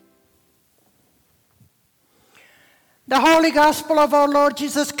The Holy Gospel of our Lord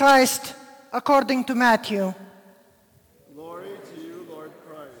Jesus Christ, according to Matthew. Glory to you, Lord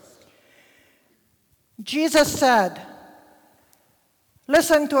Christ. Jesus said,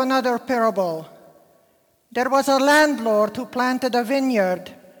 "Listen to another parable. There was a landlord who planted a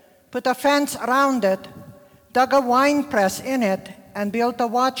vineyard, put a fence around it, dug a winepress in it, and built a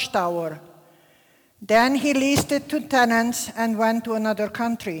watchtower. Then he leased it to tenants and went to another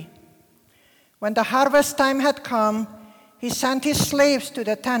country. When the harvest time had come, he sent his slaves to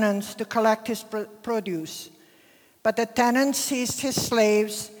the tenants to collect his produce. But the tenants seized his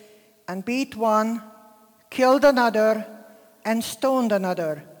slaves and beat one, killed another, and stoned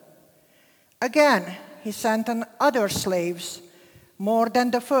another. Again, he sent other slaves, more than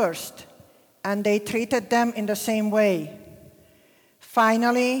the first, and they treated them in the same way.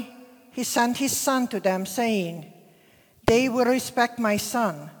 Finally, he sent his son to them, saying, 'They will respect my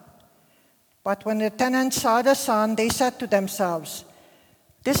son.' But when the tenants saw the son, they said to themselves,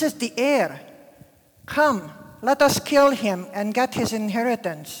 'This is the heir. Come, let us kill him and get his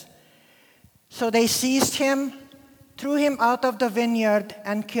inheritance.' So they seized him, threw him out of the vineyard,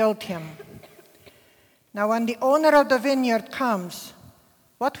 and killed him. Now when the owner of the vineyard comes,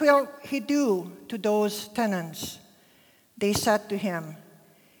 what will he do to those tenants?" They said to him,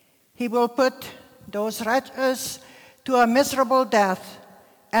 "He will put those wretches to a miserable death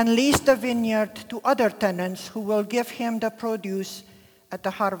and lease the vineyard to other tenants who will give him the produce at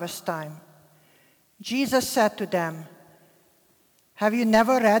the harvest time." Jesus said to them, "Have you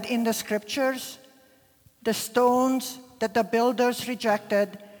never read in the scriptures? The stones that the builders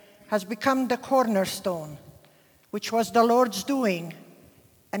rejected has become the cornerstone, which was the Lord's doing,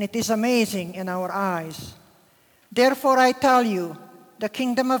 and it is amazing in our eyes. Therefore I tell you, the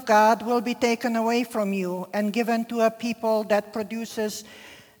kingdom of God will be taken away from you and given to a people that produces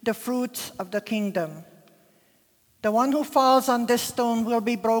the fruits of the kingdom. The one who falls on this stone will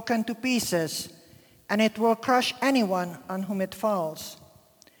be broken to pieces, and it will crush anyone on whom it falls."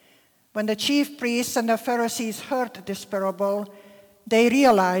 When the chief priests and the Pharisees heard this parable, they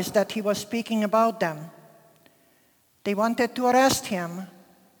realized that he was speaking about them. They wanted to arrest him,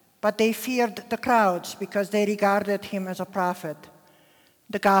 but they feared the crowds because they regarded him as a prophet.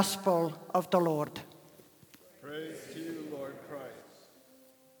 The Gospel of the Lord. Praise to you, Lord Christ.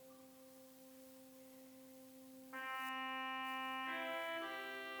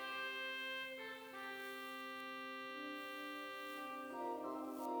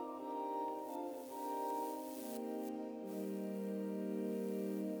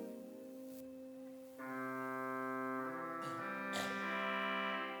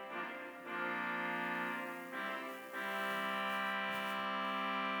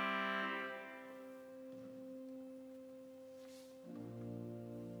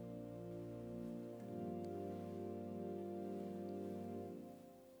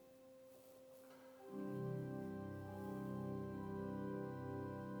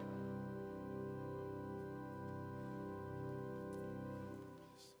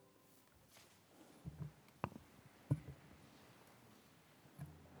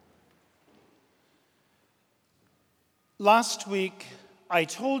 Last week, I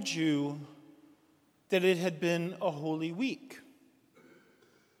told you that it had been a holy week,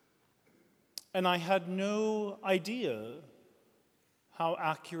 and I had no idea how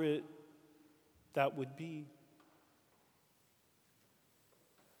accurate that would be.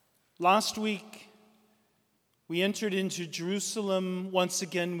 Last week, we entered into Jerusalem once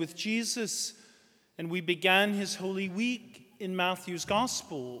again with Jesus, and we began his Holy Week in Matthew's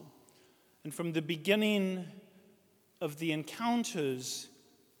Gospel. And from the beginning of the encounters,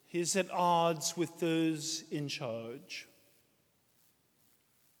 he's at odds with those in charge.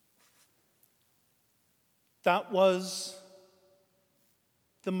 That was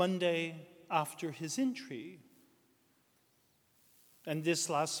the Monday after his entry. And this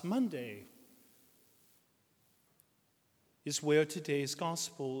last Monday is where today's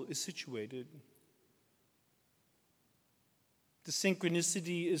gospel is situated. The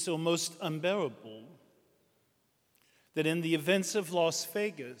synchronicity is almost unbearable that in the events of Las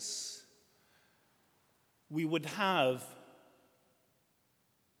Vegas, we would have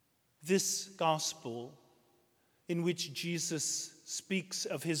this gospel in which Jesus speaks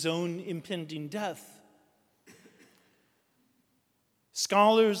of his own impending death.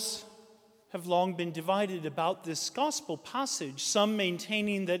 Scholars have long been divided about this gospel passage, some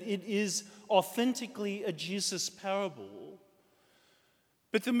maintaining that it is authentically a Jesus parable.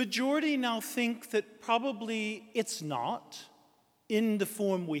 But the majority now think that probably it's not in the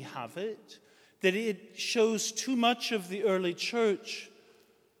form we have it, that it shows too much of the early church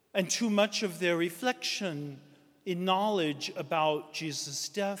and too much of their reflection in knowledge about Jesus'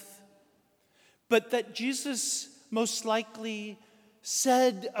 death, but that Jesus most likely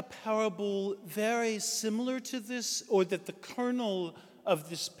said a parable very similar to this, or that the kernel of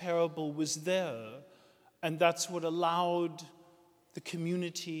this parable was there, and that's what allowed the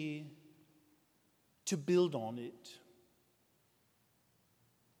community to build on it.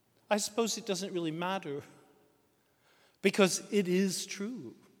 I suppose it doesn't really matter, because it is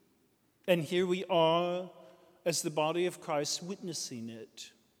true. And here we are as the body of Christ witnessing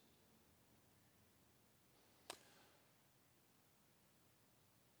it.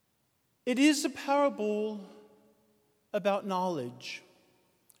 It is a parable about knowledge.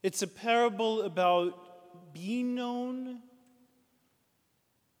 It's a parable about being known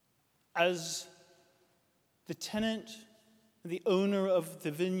as the tenant, the owner of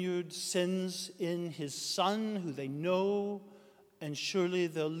the vineyard, sends in his son who they know, and surely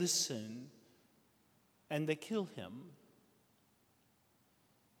they'll listen, and they kill him.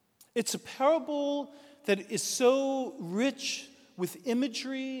 It's a parable that is so rich with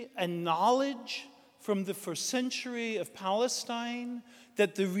imagery and knowledge from the first century of Palestine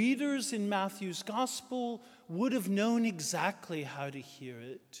that the readers in Matthew's gospel would have known exactly how to hear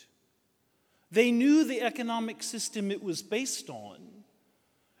it. They knew the economic system it was based on,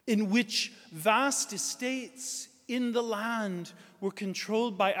 in which vast estates in the land were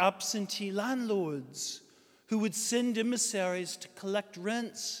controlled by absentee landlords who would send emissaries to collect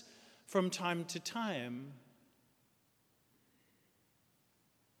rents from time to time.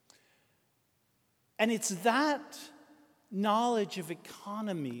 And it's that knowledge of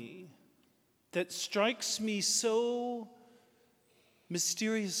economy that strikes me so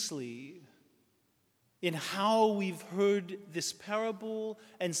mysteriously in how we've heard this parable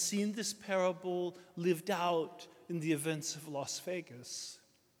and seen this parable lived out in the events of Las Vegas.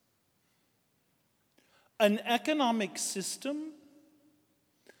 An economic system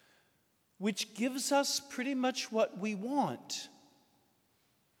which gives us pretty much what we want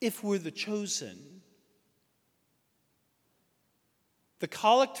if we're the chosen. The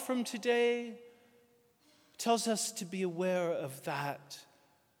collect from today tells us to be aware of that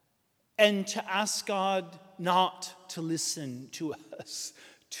and to ask God not to listen to us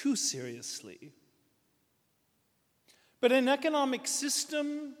too seriously. But an economic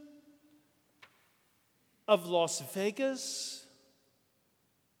system of Las Vegas,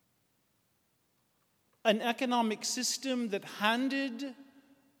 an economic system that handed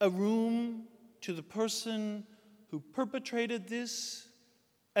a room to the person who perpetrated this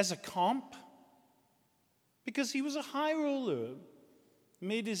as a comp, because he was a high roller,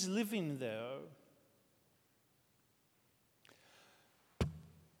 made his living there.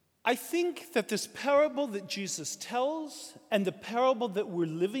 I think that this parable that Jesus tells and the parable that we're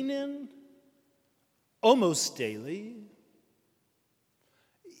living in almost daily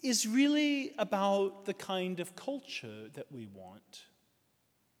is really about the kind of culture that we want.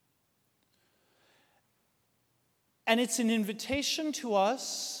 And it's an invitation to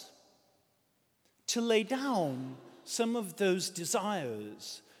us to lay down some of those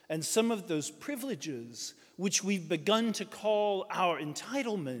desires and some of those privileges which we've begun to call our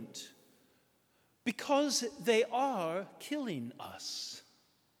entitlement, because they are killing us.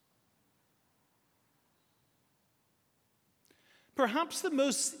 Perhaps the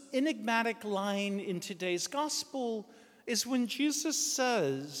most enigmatic line in today's gospel is when Jesus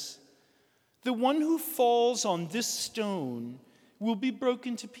says, "The one who falls on this stone will be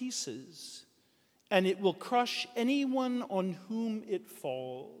broken to pieces, and it will crush anyone on whom it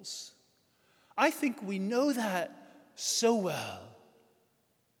falls." I think we know that so well.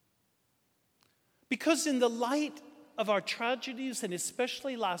 Because in the light of our tragedies, and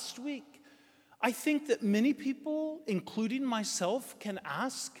especially last week, I think that many people, including myself, can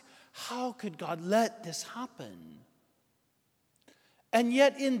ask, how could God let this happen? And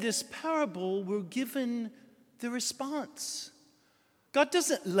yet in this parable, we're given the response. God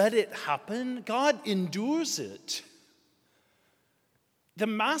doesn't let it happen. God endures it. The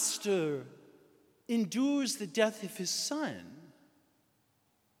master endures the death of his son.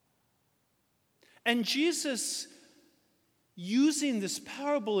 And Jesus, using this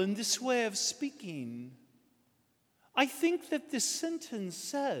parable in this way of speaking, I think that this sentence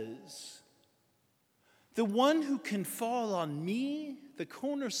says, "The one who can fall on me, the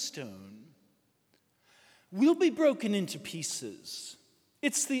cornerstone, will be broken into pieces."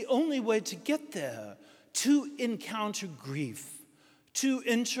 It's the only way to get there, to encounter grief, to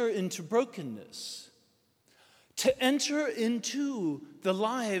enter into brokenness, to enter into the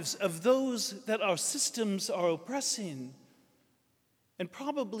lives of those that our systems are oppressing, and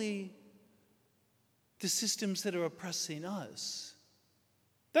probably the systems that are oppressing us.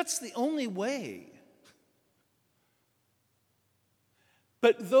 That's the only way.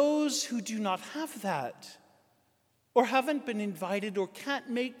 But those who do not have that, or haven't been invited, or can't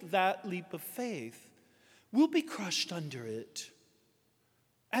make that leap of faith, will be crushed under it.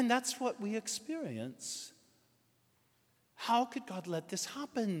 And that's what we experience. How could God let this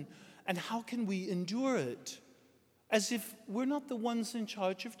happen? And how can we endure it? As if we're not the ones in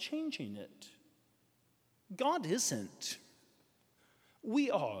charge of changing it. God isn't.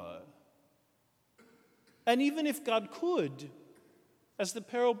 We are. And even if God could, as the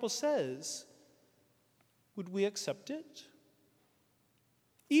parable says, would we accept it?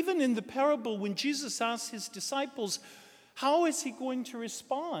 Even in the parable, when Jesus asks his disciples, how is he going to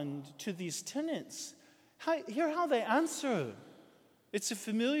respond to these tenants? Hear how they answer. It's a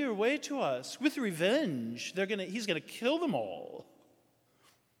familiar way to us. With revenge, he's going to kill them all.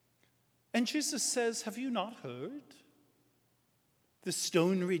 And Jesus says, have you not heard? The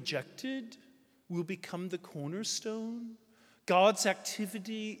stone rejected will become the cornerstone. God's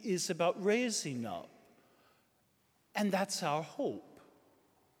activity is about raising up. And that's our hope.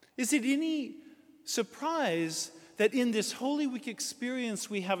 Is it any surprise that in this Holy Week experience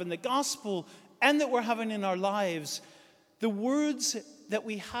we have in the gospel and that we're having in our lives, the words that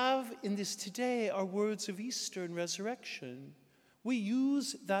we have in this today are words of Easter and resurrection? We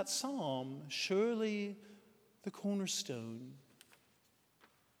use that psalm, surely the cornerstone,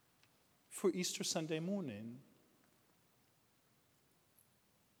 for Easter Sunday morning.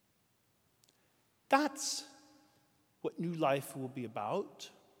 That's what new life will be about.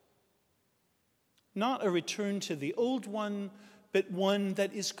 Not a return to the old one, but one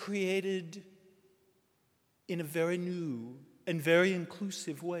that is created in a very new and very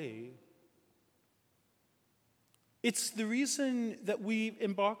inclusive way. It's the reason that we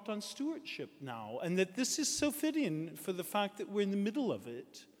embarked on stewardship now, and that this is so fitting for the fact that we're in the middle of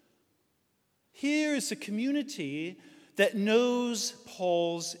it. Here is a community that knows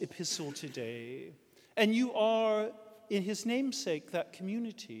Paul's epistle today, and you are, in his namesake, that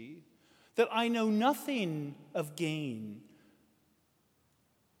community, that I know nothing of gain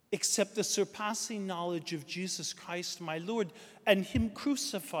except the surpassing knowledge of Jesus Christ, my Lord, and him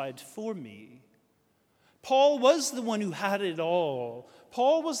crucified for me. Paul was the one who had it all.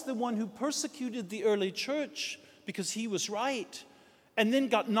 Paul was the one who persecuted the early church because he was right, and then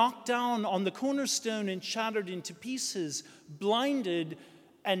got knocked down on the cornerstone and shattered into pieces, blinded,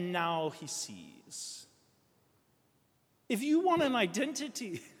 and now he sees. If you want an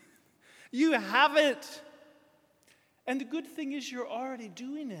identity, you have it. And the good thing is you're already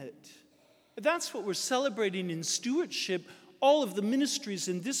doing it. That's what we're celebrating in stewardship, all of the ministries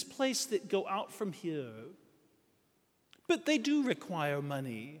in this place that go out from here. But they do require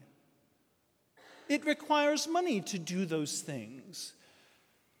money. It requires money to do those things.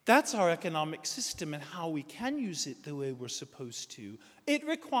 That's our economic system and how we can use it the way we're supposed to. It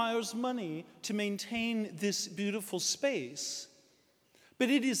requires money to maintain this beautiful space. But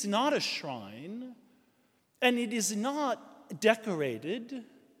it is not a shrine, and it is not decorated.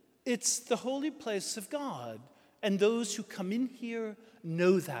 It's the holy place of God. And those who come in here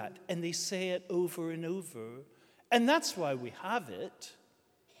know that, and they say it over and over. And that's why we have it.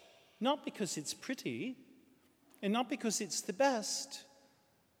 Not because it's pretty, and not because it's the best,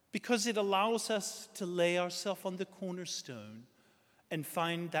 because it allows us to lay ourselves on the cornerstone and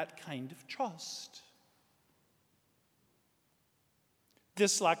find that kind of trust.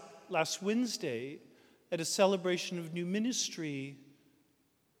 This last Wednesday, at a celebration of new ministry,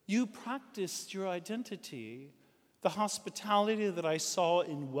 you practiced your identity. The hospitality that I saw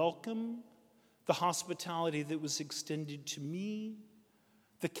in welcome, the hospitality that was extended to me,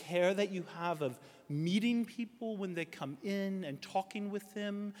 the care that you have of meeting people when they come in and talking with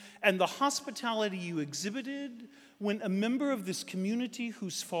them, and the hospitality you exhibited when a member of this community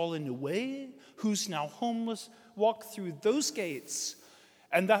who's fallen away, who's now homeless, walked through those gates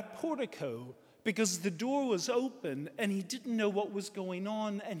and that portico because the door was open and he didn't know what was going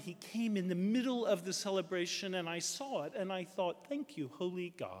on, and he came in the middle of the celebration and I saw it and I thought, thank you,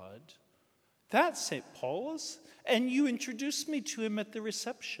 Holy God. That's St. Paul's, and you introduced me to him at the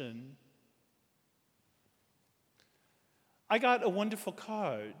reception. I got a wonderful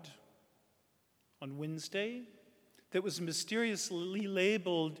card on Wednesday that was mysteriously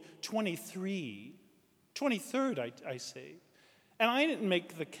labeled 23. 23rd, I say. And I didn't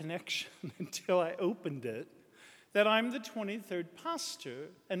make the connection until I opened it, that I'm the 23rd pastor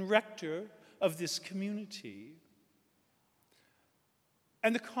and rector of this community.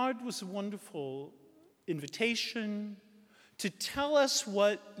 And the card was a wonderful invitation to tell us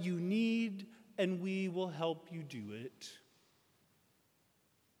what you need and we will help you do it.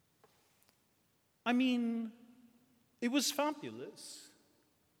 I mean, it was fabulous.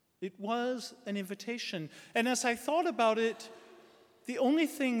 It was an invitation. And as I thought about it, the only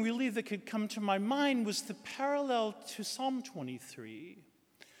thing really that could come to my mind was the parallel to Psalm 23,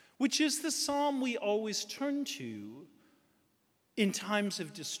 which is the psalm we always turn to in times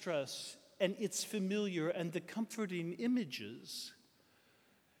of distress, and it's familiar and the comforting images.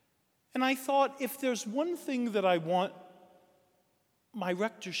 And I thought, if there's one thing that I want my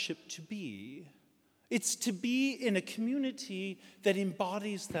rectorship to be, it's to be in a community that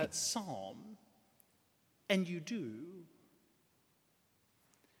embodies that psalm. And you do.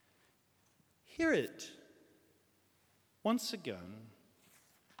 Hear it once again.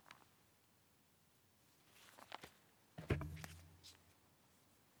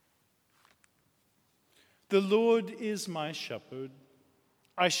 The Lord is my shepherd.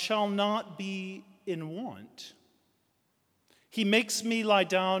 I shall not be in want. He makes me lie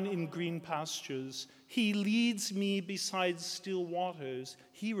down in green pastures. He leads me beside still waters.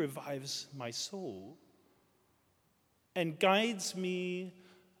 He revives my soul and guides me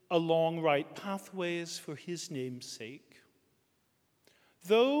along right pathways for his name's sake.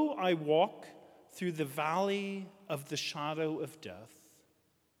 Though I walk through the valley of the shadow of death,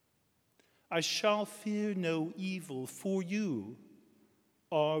 I shall fear no evil, for you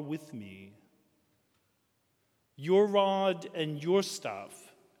are with me. Your rod and your staff,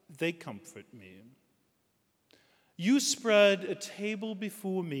 they comfort me. You spread a table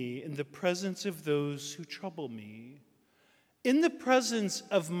before me in the presence of those who trouble me, in the presence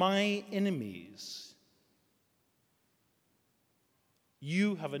of my enemies.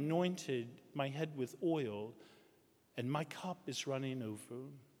 You have anointed my head with oil, and my cup is running over.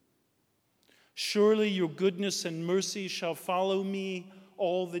 Surely your goodness and mercy shall follow me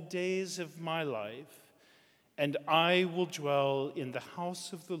all the days of my life, and I will dwell in the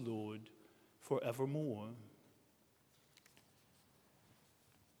house of the Lord forevermore.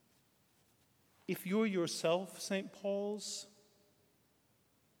 If you're yourself St. Paul's,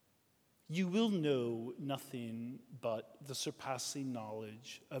 you will know nothing but the surpassing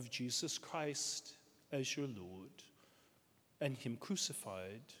knowledge of Jesus Christ as your Lord and him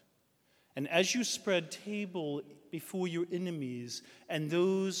crucified. And as you spread table before your enemies and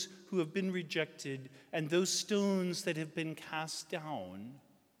those who have been rejected and those stones that have been cast down,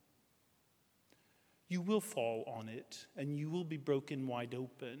 you will fall on it and you will be broken wide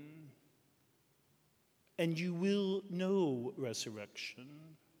open. And you will know resurrection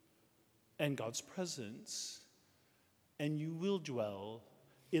and God's presence, and you will dwell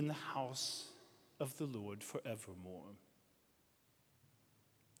in the house of the Lord forevermore.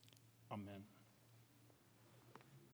 Amen.